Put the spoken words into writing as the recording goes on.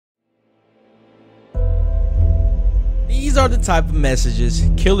These are the type of messages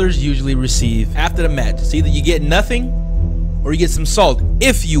killers usually receive after the match. It's either you get nothing or you get some salt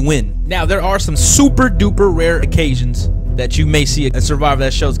if you win. Now, there are some super duper rare occasions that you may see a survivor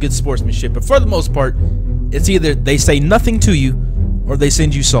that shows good sportsmanship, but for the most part, it's either they say nothing to you or they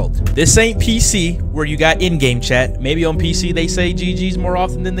send you salt. This ain't PC where you got in-game chat. Maybe on PC they say GG's more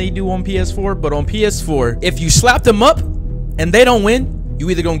often than they do on PS4, but on PS4, if you slap them up and they don't win, you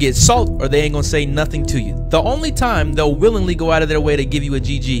either gonna get salt or they ain't gonna say nothing to you. The only time they'll willingly go out of their way to give you a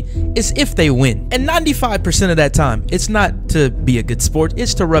GG is if they win. And 95% of that time, it's not to be a good sport,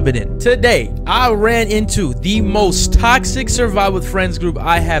 it's to rub it in. Today, I ran into the most toxic Survive with Friends group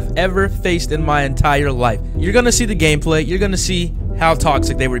I have ever faced in my entire life. You're gonna see the gameplay, you're gonna see how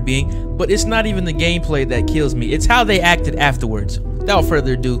toxic they were being, but it's not even the gameplay that kills me, it's how they acted afterwards. Without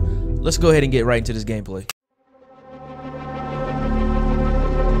further ado, let's go ahead and get right into this gameplay.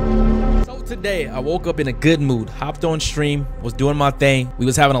 Today, I woke up in a good mood, hopped on stream, was doing my thing. We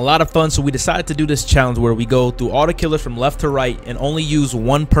was having a lot of fun, so we decided to do this challenge where we go through all the killers from left to right and only use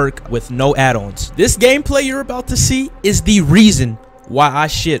one perk with no add-ons. This gameplay you're about to see is the reason why I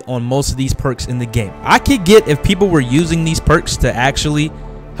shit on most of these perks in the game. I could get if people were using these perks to actually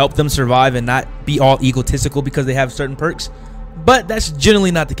help them survive and not be all egotistical because they have certain perks, but that's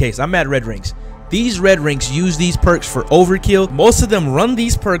generally not the case. I'm at red rings. These red ranks use these perks for overkill. Most of them run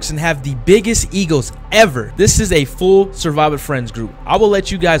these perks and have the biggest egos ever. This is a full Survive with Friends group. I will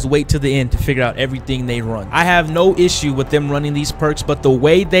let you guys wait to the end to figure out everything they run. I have no issue with them running these perks, but the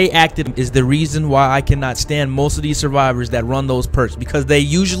way they acted is the reason why I cannot stand most of these survivors that run those perks, because they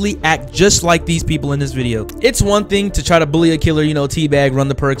usually act just like these people in this video. It's one thing to try to bully a killer, you know, teabag, run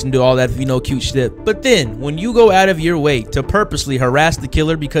the perks and do all that, you know, cute shit. But then when you go out of your way to purposely harass the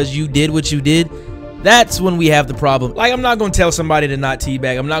killer because you did what you did, that's when we have the problem. Like, I'm not gonna tell somebody to not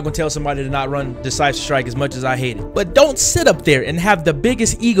teabag. I'm not gonna tell somebody to not run decisive strike as much as I hate it. But don't sit up there and have the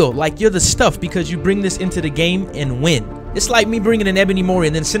biggest ego like you're the stuff because you bring this into the game and win. It's like me bringing an Ebony Mori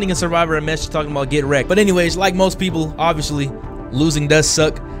and then sending a survivor a message talking about get wrecked. But anyways, like most people, obviously, losing does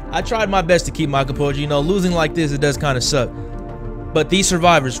suck. I tried my best to keep my composure. You know, losing like this, it does kind of suck. But these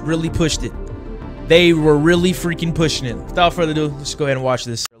survivors really pushed it. They were really freaking pushing it. Without further ado, let's go ahead and watch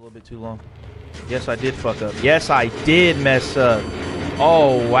this. A little bit too long. Yes, I did fuck up. Yes, I did mess up.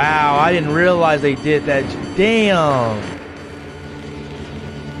 Oh, wow. I didn't realize they did that. Damn.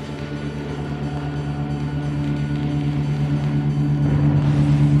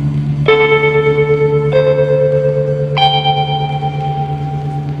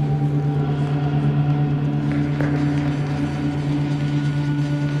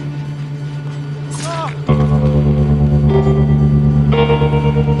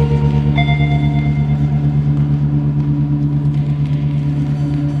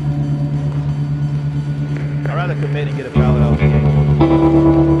 I'd rather commit and get a ballot out of the game.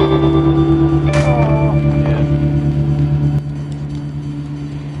 Yeah.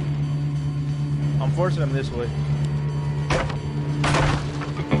 I'm forcing them this way.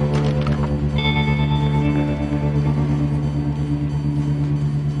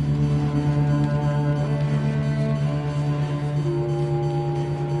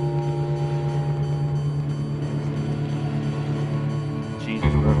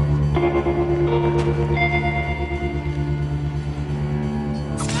 Jesus, bro.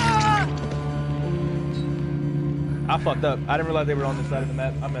 I fucked up. I didn't realize they were on this side of the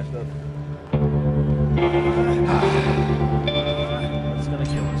map. I messed up. It's gonna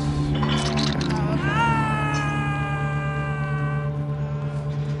kill us.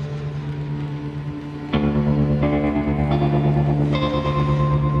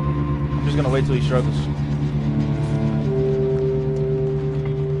 I'm just gonna wait till he struggles.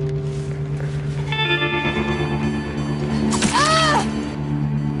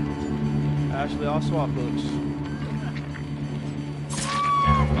 Actually, I'll swap hooks.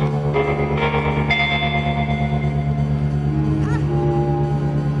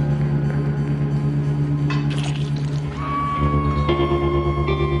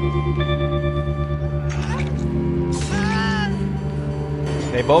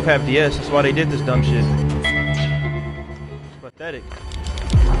 They both have DS, that's why they did this dumb shit. It's pathetic.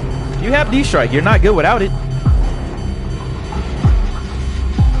 You have D-Strike, you're not good without it.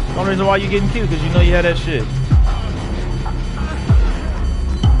 The only reason why you're getting killed because you know you had that shit.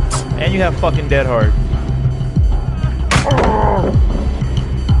 And you have fucking Dead Hard.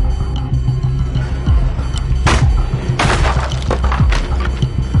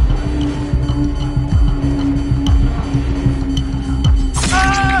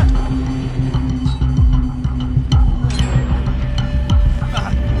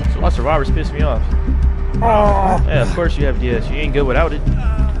 So my survivors piss me off. Yeah, of course you have DS. You ain't good without it.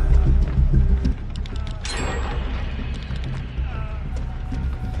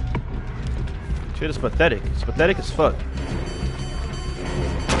 Shit is pathetic. It's pathetic as fuck.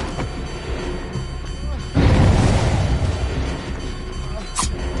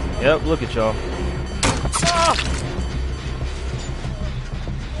 Yep, look at y'all.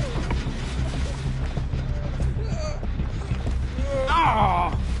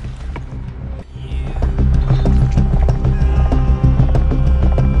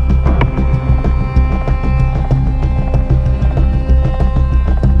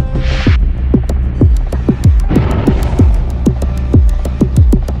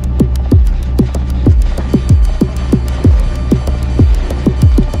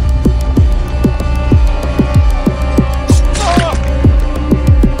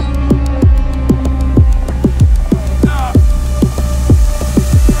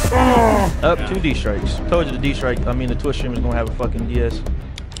 Up 2 D strikes. Told you the D strike. I mean the Twitch stream is gonna have a fucking DS.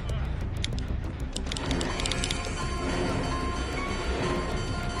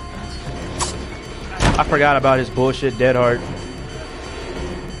 I forgot about his bullshit dead heart.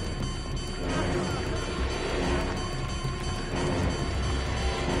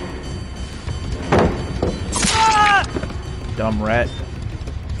 Dumb rat.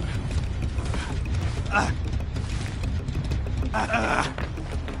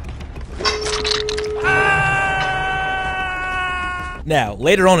 Now,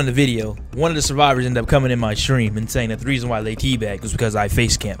 later on in the video, one of the survivors ended up coming in my stream and saying that the reason why they teabagged was because I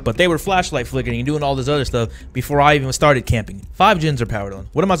face camped. But they were flashlight flickering and doing all this other stuff before I even started camping. 5 gens are powered on.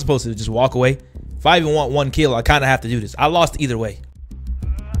 What am I supposed to do? Just walk away? If I even want 1 kill, I kind of have to do this. I lost either way.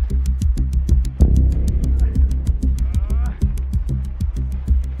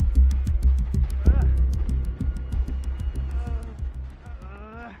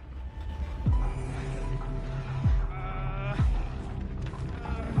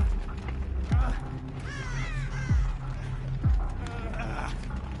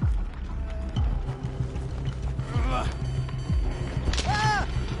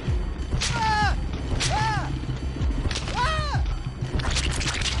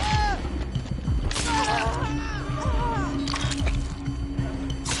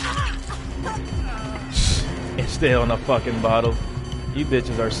 And stay on the fucking bottle. You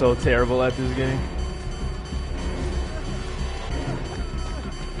bitches are so terrible at this game.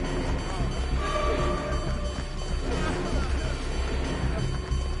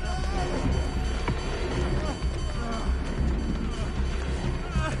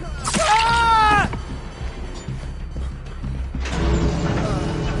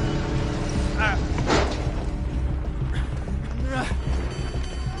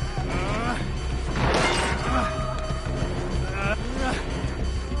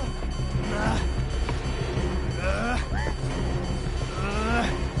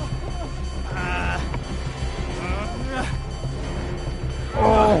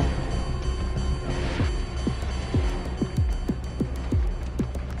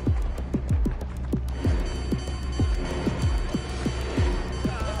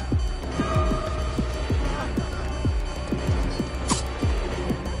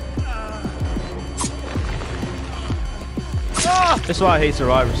 This is why I hate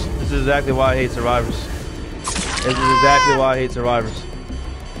survivors. This is exactly why I hate survivors. This is exactly why I hate survivors.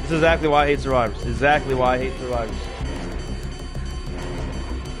 This is exactly why I hate survivors. Exactly why I hate survivors.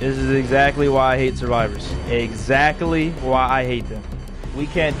 This is exactly why I hate survivors. Exactly why I hate them. We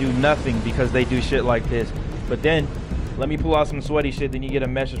can't do nothing because they do shit like this. But then, let me pull out some sweaty shit, then you get a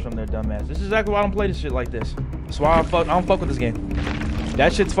message from their dumbass. This is exactly why I don't play this shit like this. That's why I don't fuck with this game.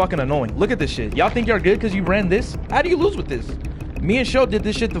 That shit's fucking annoying. Look at this shit. Y'all think you're good because you ran this? How do you lose with this? Me and Sho did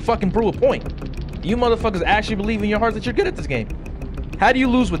this shit to fucking prove a point. You motherfuckers actually believe in your hearts that you're good at this game. How do you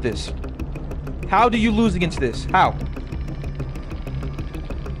lose with this? How do you lose against this? How?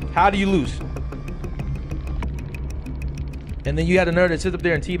 How do you lose? And then you had a nerd that sits up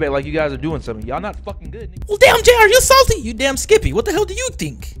there and teabag like you guys are doing something. Y'all not fucking good. Well, damn, JR, you salty. You damn Skippy. What the hell do you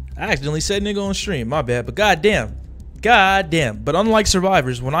think? I accidentally said nigga on stream. My bad, but goddamn. Goddamn. But unlike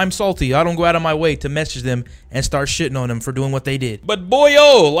survivors, when I'm salty, I don't go out of my way to message them and start shitting on them for doing what they did. But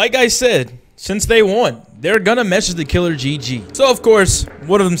boyo, like I said, since they won, they're gonna message the killer GG. So of course,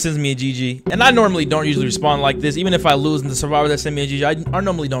 one of them sends me a GG. And I normally don't usually respond like this. Even if I lose and the survivor that sent me a GG, I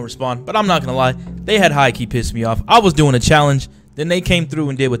normally don't respond. But I'm not gonna lie, they had high-key pissed me off. I was doing a challenge. Then they came through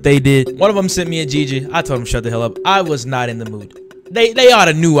and did what they did. One of them sent me a GG. I told them shut the hell up. I was not in the mood. They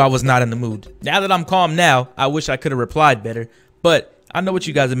oughta knew I was not in the mood. Now that I'm calm now, I wish I could have replied better. But I know what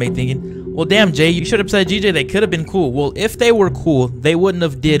you guys may thinking. Well, damn, Jay, you should have said GJ. They could have been cool. Well, if they were cool, they wouldn't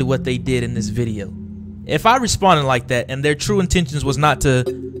have did what they did in this video. If I responded like that and their true intentions was not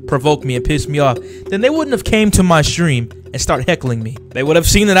to provoke me and piss me off, then they wouldn't have came to my stream and start heckling me. They would have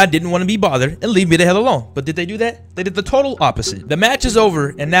seen that I didn't want to be bothered and leave me the hell alone. But did they do that? They did the total opposite. The match is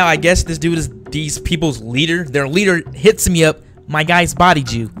over, and now I guess this dude is these people's leader. Their leader hits me up. My guy's bodied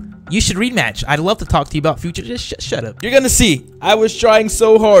you. You should rematch. I'd love to talk to you about future. Just shut up. You're gonna see. I was trying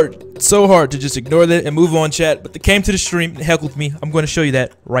so hard to just ignore that and move on, chat. But they came to the stream and heckled me. I'm going to show you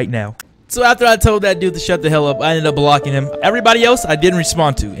that right now. So after I told that dude to shut the hell up, I ended up blocking him. Everybody else, I didn't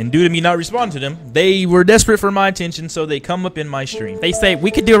respond to. And due to me not responding to them, they were desperate for my attention, so they come up in my stream. They say, we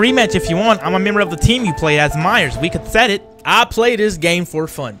could do a rematch if you want. I'm a member of the team you play as Myers. We could set it. I play this game for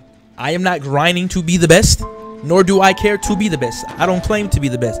fun. I am not grinding to be the best, nor do I care to be the best. I don't claim to be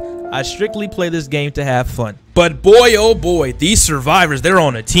the best. I strictly play this game to have fun. But boy, oh boy, these survivors, they're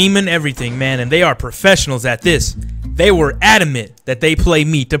on a team and everything, man, and they are professionals at this. They were adamant that they play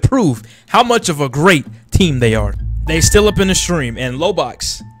me to prove how much of a great team they are. They still up in the stream, and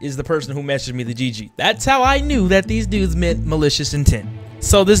Lobox is the person who messaged me the GG. That's how I knew that these dudes meant malicious intent.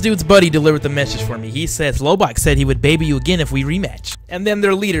 So this dude's buddy delivered the message for me. He says, Lobox said he would baby you again if we rematch. And then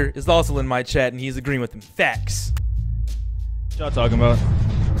their leader is also in my chat, and he's agreeing with him. Facts. What y'all talking about?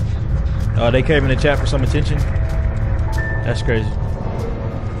 They came in the chat for some attention. That's crazy.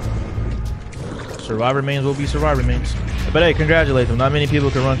 Survivor mains will be survivor mains. But hey, congratulate them. Not many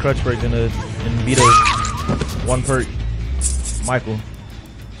people can run crutch break and beat a one perk Michael.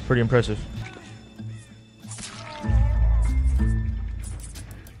 It's pretty impressive.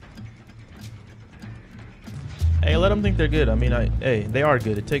 Hey, let them think they're good. I mean, hey, they are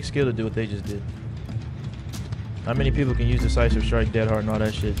good. It takes skill to do what they just did. Not many people can use decisive strike, dead hard, and all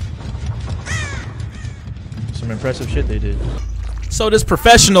that shit. Some impressive shit they did. So this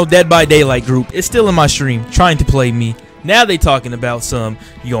professional Dead by Daylight group is still in my stream trying to play me. Now they talking about some,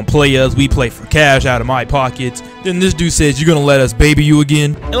 you gonna play us, we play for cash out of my pockets. Then this dude says, you're gonna let us baby you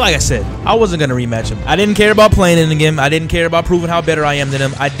again. And like I said, I wasn't gonna rematch him. I didn't care about playing in the game. I didn't care about proving how better I am than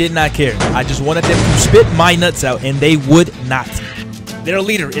him. I did not care. I just wanted them to spit my nuts out, and they would not. Their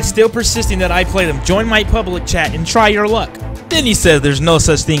leader is still persisting that I play them. Join my public chat and try your luck. Then he says there's no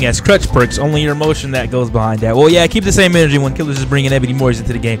such thing as crutch perks, only your emotion that goes behind that. Well, yeah, keep the same energy when Killers is bringing Ebony Moyes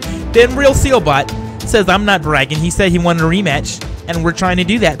into the game. Then Real Sealbot says I'm not bragging. He said he wanted a rematch, and we're trying to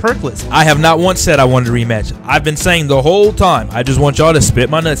do that perkless. I have not once said I wanted a rematch. I've been saying the whole time, I just want y'all to spit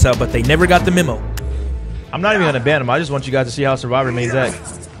my nuts out, but they never got the memo. I'm not even going to ban them. I just want you guys to see how Survivor mains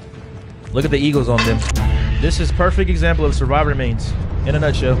act. Look at the eagles on them. This is perfect example of Survivor mains in a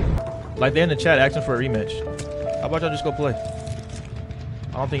nutshell. Like, they're in the chat asking for a rematch. How about y'all just go play?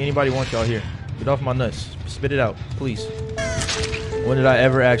 I don't think anybody wants y'all here. Get off my nuts. Spit it out, please. When did I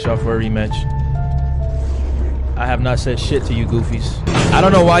ever ask y'all for a rematch? I have not said shit to you goofies. I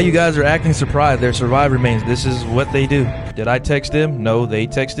don't know why you guys are acting surprised. They're Survivor mains. This is what they do. Did I text them? No, they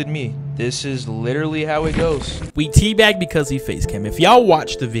texted me. This is literally how it goes. We teabagged because he face cam. If y'all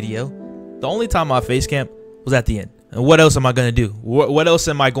watched the video, the only time I face cam was at the end. And what else am I going to do? What else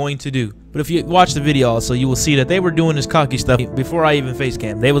am I going to do? But if you watch the video also, you will see that they were doing this cocky stuff before I even face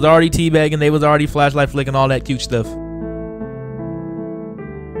cam. They was already teabagging. They was already flashlight flicking, all that cute stuff.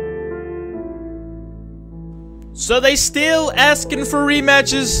 So they still asking for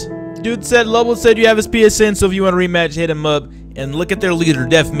rematches. Dude said, Lobo said you have his PSN, so if you want a rematch, hit him up. And look at their leader,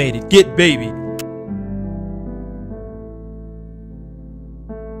 Def made it. Get baby.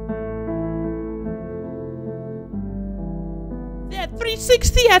 That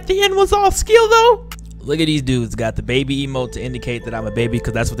 360 at the end was all skill though. Look at these dudes, got the baby emote to indicate that I'm a baby,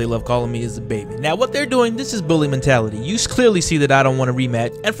 because that's what they love calling me, is a baby. Now what they're doing, this is bully mentality. You clearly see that I don't want to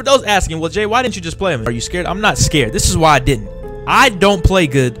rematch. And for those asking, well Jay, why didn't you just play him? Are you scared? I'm not scared. This is why I didn't. I don't play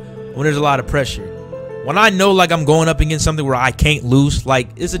good when there's a lot of pressure. When I know like I'm going up against something where I can't lose, like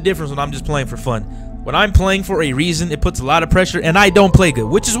it's a difference when I'm just playing for fun. When I'm playing for a reason, it puts a lot of pressure, and I don't play good,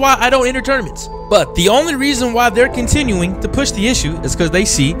 which is why I don't enter tournaments. But the only reason why they're continuing to push the issue is because they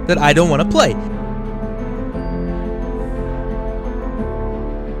see that I don't want to play.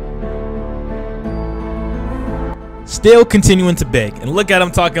 Still continuing to beg, and look at them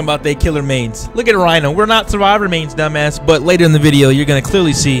talking about they killer mains. Look at Rhino. We're not Survivor mains, dumbass. But later in the video, you're gonna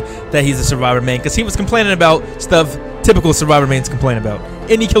clearly see that he's a Survivor main, because he was complaining about stuff typical Survivor mains complain about.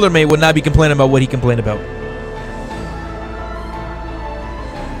 Any killer main would not be complaining about what he complained about.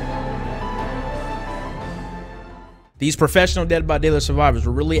 These professional Dead by Daylight survivors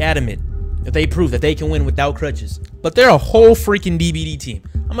were really adamant that they prove that they can win without crutches. But they're a whole freaking DBD team.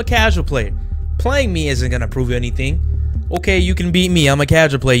 I'm a casual player. Playing me isn't gonna prove anything. Okay, you can beat me. I'm a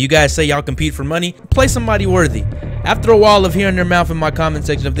casual player. You guys say y'all compete for money. Play somebody worthy. After a while of hearing their mouth in my comment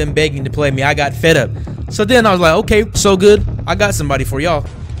section of them begging to play me, I got fed up. So then I was like, okay, so good. I got somebody for y'all.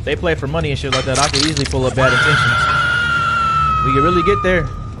 They play for money and shit like that. I could easily pull up bad intentions. We can really get there.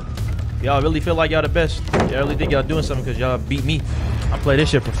 Y'all really feel like y'all the best. Y'all really think y'all doing something because y'all beat me. I play this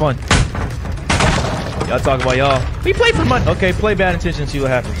shit for fun. Y'all talk about y'all. We play for money. Okay, play bad intentions and see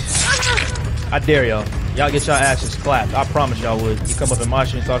what happens. I dare y'all. Y'all get y'all asses clapped. I promise y'all would. You come up in my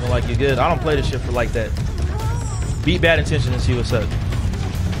shit talking like you're good. I don't play this shit for like that. Beat bad intentions and see what's up.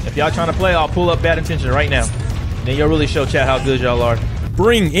 If y'all trying to play, I'll pull up bad intentions right now. Then you'll really show chat how good y'all are.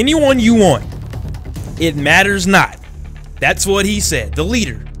 Bring anyone you want. It matters not. That's what he said. The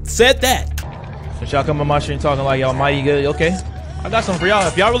leader said that. Since y'all come on my stream talking like y'all mighty good, okay. I got something for y'all.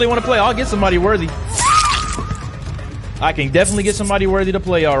 If y'all really want to play, I'll get somebody worthy. I can definitely get somebody worthy to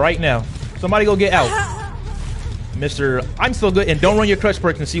play y'all right now. Somebody go get out. Mr. I'm still good. And don't run your crush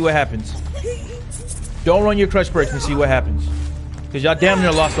perks and see what happens. Don't run your crush perks and see what happens. Because y'all damn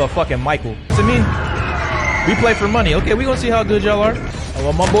near lost to a fucking Michael. To me, we play for money. Okay, we gonna see how good y'all are. Oh,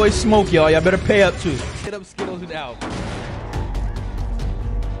 well, my boys smoke y'all. Y'all better pay up too. Get up Skittles and out.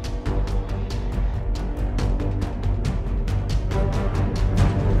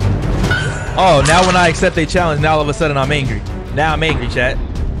 Oh, now when I accept a challenge, now all of a sudden I'm angry. Now I'm angry, chat.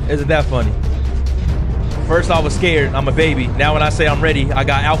 Isn't that funny? First I was scared, I'm a baby. Now when I say I'm ready, I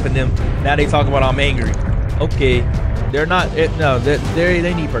got Alpha in them. Now they talk about I'm angry. Okay, they're not, no,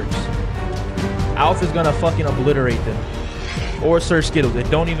 they need perks. Alpha's gonna fucking obliterate them. Or Sir Skittles, it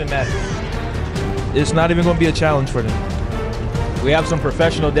don't even matter. It's not even gonna be a challenge for them. We have some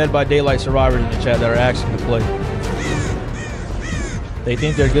professional Dead by Daylight survivors in the chat that are asking to play. They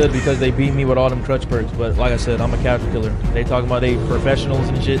think they're good because they beat me with all them crutch perks, but like I said, I'm a character killer. They talking about they professionals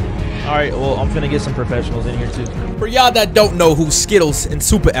and shit. All right, well, I'm finna get some professionals in here too. For y'all that don't know who Skittles and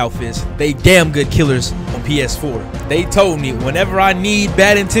Super Alpha is, they damn good killers on PS4. They told me whenever I need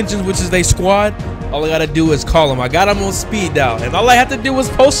bad intentions, which is they squad, all I gotta do is call them. I got them on speed dial, and all I have to do was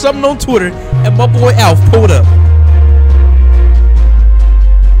post something on Twitter, and my boy Alf pulled up.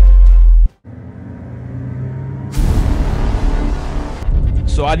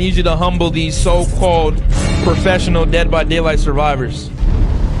 So I need you to humble these so-called professional Dead by Daylight survivors.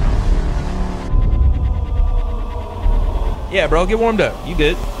 Yeah, bro, get warmed up. You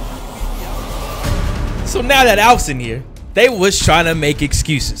good? So now that Alf's in here, they was trying to make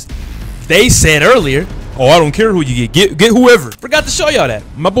excuses. They said earlier, oh, I don't care who you get whoever. Forgot to show y'all that.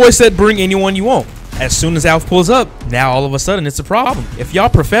 My boy said bring anyone you want. As soon as Alf pulls up, now all of a sudden it's a problem. If y'all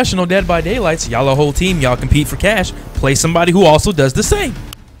professional Dead by Daylights, y'all a whole team, y'all compete for cash, play somebody who also does the same.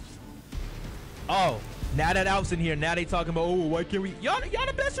 Oh, now that Alf's in here, now they talking about, oh, why can't we? Y'all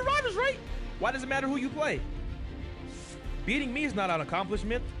the best survivors, right? Why does it matter who you play? Beating me is not an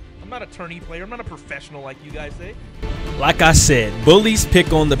accomplishment. I'm not a tourney player. I'm not a professional like you guys say. Like I said, bullies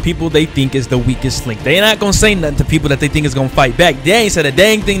pick on the people they think is the weakest link. They not gonna say nothing to people that they think is gonna fight back. They ain't said a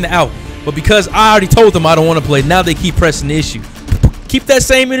dang thing to Alf. But because I already told them I don't want to play, now they keep pressing the issue. Keep that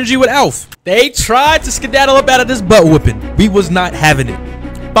same energy with Alf. They tried to skedaddle up out of this butt whooping. We was not having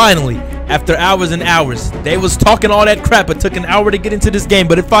it. Finally, after hours and hours, they was talking all that crap. It took an hour to get into this game,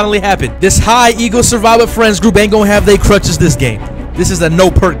 but it finally happened. This high ego survivor friends group ain't gonna have their crutches this game. This is a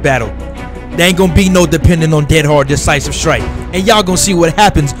no perk battle. There ain't gonna be no depending on dead hard decisive strike. And y'all gonna see what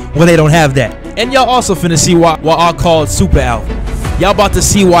happens when they don't have that. And y'all also finna see why I call it Super Alf. Y'all about to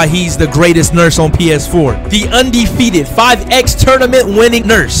see why he's the greatest nurse on PS4. The undefeated 5X tournament winning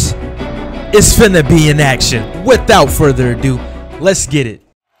nurse is finna be in action. Without further ado, let's get it.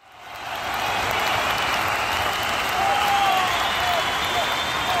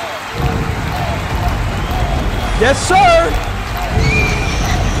 Yes, sir.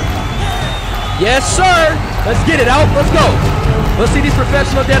 Yes, sir. Let's get it out. Let's go. Let's see these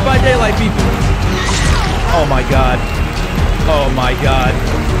professional Dead by Daylight people. Oh my God. Oh my God.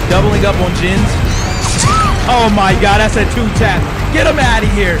 Doubling up on Jins. Oh my God. That's a 2-tap. Get him out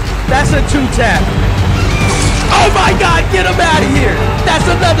of here. That's a 2-tap. Oh my God. Get him out of here. That's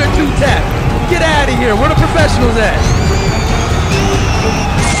another 2-tap. Get out of here. Where the professionals at?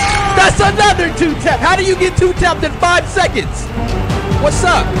 That's another 2-tap. How do you get 2-tapped in 5 seconds? What's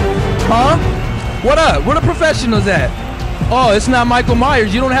up? Huh? What up? Where the professionals at? Oh, it's not Michael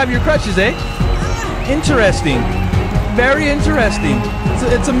Myers. You don't have your crutches, eh? Interesting. Very interesting.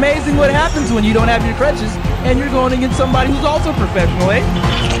 It's amazing what happens when you don't have your crutches and you're going against somebody who's also professional, eh?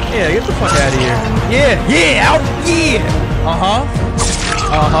 Yeah, get the fuck out of here. Yeah, yeah, out, yeah. Uh-huh.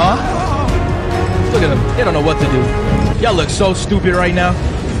 Uh-huh. Look at them. They don't know what to do. Y'all look so stupid right now.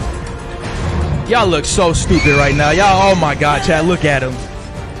 Y'all look so stupid right now. Y'all, oh my God, chat, look at them.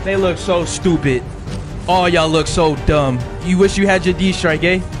 They look so stupid. Oh, y'all look so dumb. You wish you had your D-strike,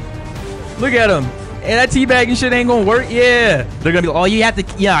 eh? Look at him. Hey, that teabagging shit ain't gonna work. Yeah. They're gonna be like, oh, you have to.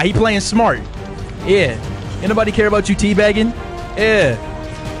 Yeah, he playing smart. Yeah. Ain't nobody care about you teabagging? Yeah.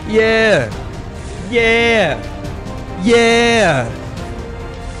 Yeah. Yeah. Yeah.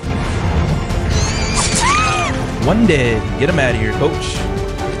 One dead. Get him out of here, coach.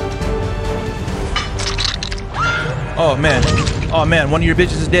 Oh, man. Oh, man. One of your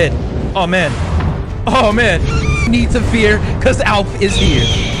bitches is dead. Oh, man. Oh, man. Need to fear, because Alf is here.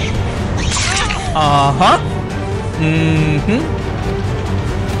 Uh-huh. Mm-hmm.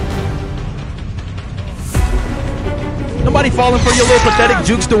 Nobody falling for your little pathetic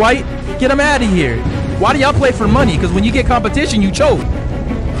Jukes Dwight? Get him out of here. Why do y'all play for money? Because when you get competition, you choke.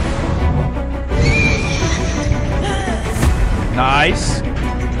 Nice.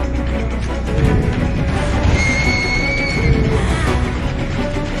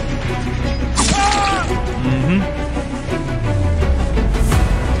 Mm-hmm.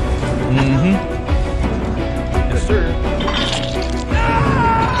 Mm-hmm. Yes, sir.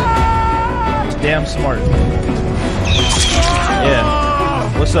 Damn smart. Yeah.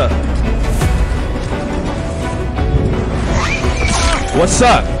 What's up? What's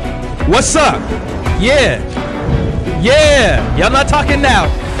up? What's up? Yeah. Yeah. Y'all not talking now.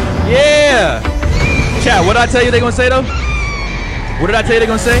 Yeah. Chat, what did I tell you they gonna say though? What did I tell you they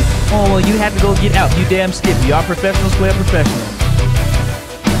gonna say? Oh, well, you have to go get out. You damn skippy. Y'all professionals play a professional.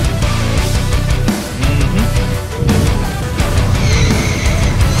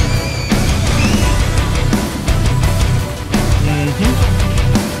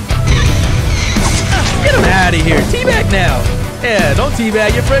 Get him out of here. Teabag now. Yeah, don't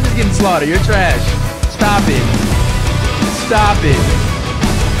teabag. Your friend is getting slaughtered. You're trash. Stop it. Stop it.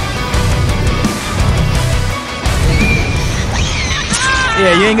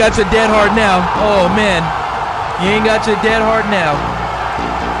 Yeah, you ain't got your dead hard now. Oh, man. You ain't got your dead hard now.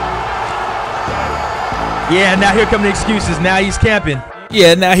 Yeah, now here come the excuses. Now he's camping.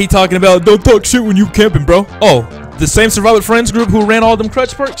 Yeah, now he talking about don't talk shit when you camping, bro. Oh, the same Survive with Friends group who ran all them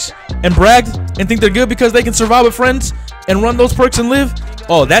crutch perks and bragged and think they're good because they can survive with friends and run those perks and live.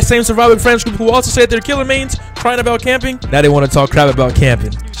 Oh, that same Survive with Friends group who also said they're killer mains crying about camping. Now they want to talk crap about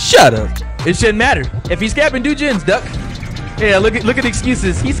camping. Shut up. It shouldn't matter. If he's camping, do gens, duck. Yeah, look at the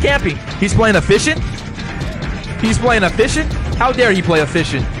excuses. He's camping. He's playing efficient. He's playing efficient. How dare he play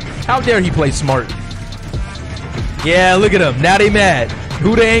efficient? How dare he play smart? Yeah, look at him. Now they mad.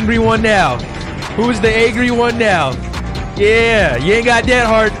 Who the angry one now? Who's the angry one now? Yeah, you ain't got that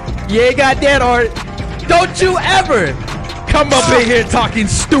heart. You ain't got that heart. Don't you ever come up in here talking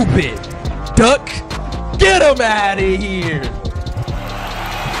stupid. Duck. Get him out of here.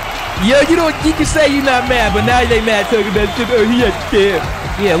 Yo, you can say you're not mad, but now they mad talking about shit. Oh, he had to camp.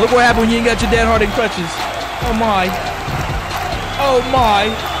 Yeah, look what happened when you ain't got your dead heart and crutches. Oh my. Oh my.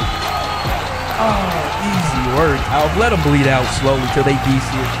 Oh, easy work. I'll let them bleed out slowly till they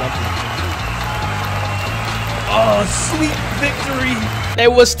DC or something. Oh, sweet victory. They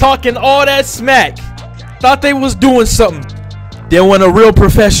was talking all that smack. Thought they was doing something. Then when a real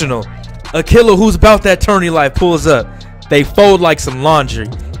professional, a killer who's about that tourney life pulls up, they fold like some laundry.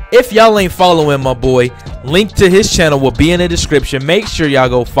 If y'all ain't following my boy, link to his channel will be in the description. Make sure y'all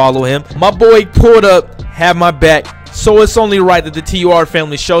go follow him. My boy pulled up, had my back, so it's only right that the TUR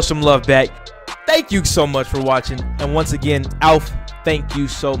family show some love back. Thank you so much for watching. And once again, Alf, thank you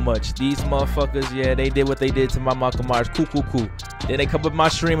so much. These motherfuckers, yeah, they did what they did to my Michael Myers. Cool. Then they come up my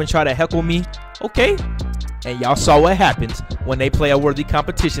stream and try to heckle me. Okay. And y'all saw what happens when they play a worthy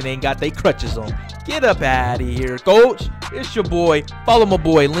competition. They ain't got their crutches on. Get up out of here, coach. It's your boy. Follow my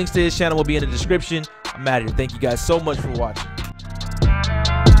boy. Links to his channel will be in the description. I'm out of here. Thank you guys so much for watching.